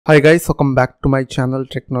Hi guys, welcome back to my channel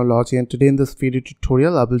Technology, and today in this video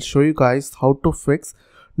tutorial I will show you guys how to fix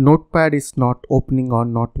Notepad is not opening or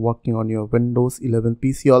not working on your Windows 11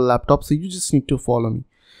 PC or laptop. So you just need to follow me.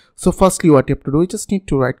 So firstly, what you have to do, you just need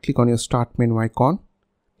to right click on your start menu icon,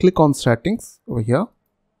 click on settings over here.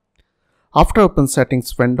 After open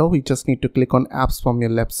settings window, you just need to click on apps from your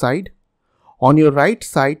left side. On your right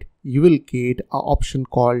side you will get an option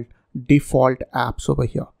called default apps over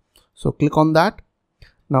here. So click on that.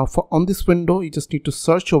 Now on this window, you just need to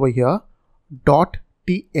search over here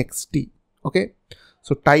 .txt. Okay,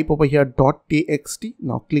 so type over here .txt.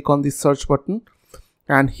 Now click on the search button,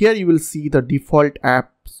 and here you will see the default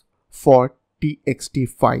apps for txt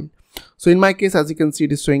file. So in my case, as you can see,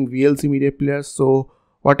 it is showing VLC media player. So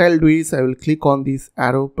what I'll do is I will click on this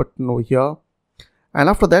arrow button over here, and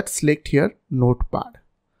after that select here Notepad.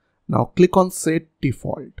 Now click on set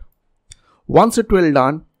default. Once it will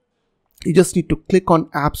done, you just need to click on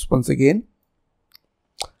apps once again,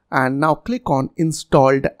 and now click on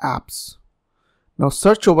installed apps. Now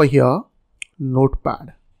search over here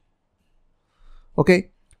Notepad.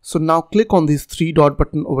 Okay, so now click on this three dot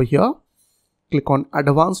button over here, click on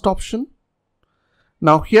advanced option.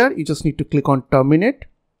 Now here you just need to click on terminate,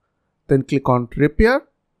 then click on repair.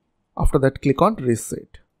 After that, click on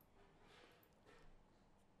reset.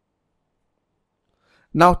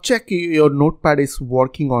 Now check your Notepad is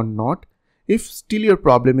working or not. If still your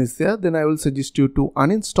problem is there, then I will suggest you to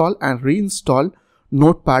uninstall and reinstall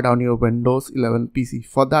Notepad on your Windows 11 PC.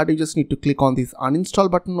 For that, you just need to click on this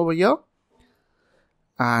uninstall button over here.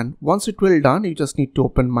 And once it will done, you just need to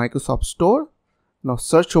open Microsoft Store. Now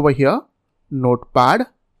search over here Notepad.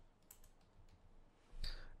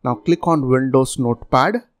 Now click on Windows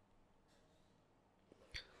Notepad.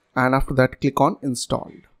 And after that, click on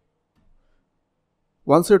install.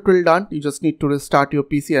 Once it will done, you just need to restart your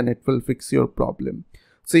PC and it will fix your problem.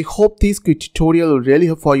 So I hope this quick tutorial will really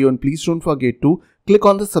help for you, and please don't forget to click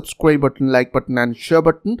on the subscribe button, like button and share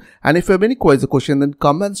button. And if you have any queries or question, then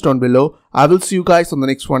comments down below. I will see you guys on the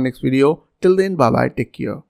next video. Till then, bye bye, take care.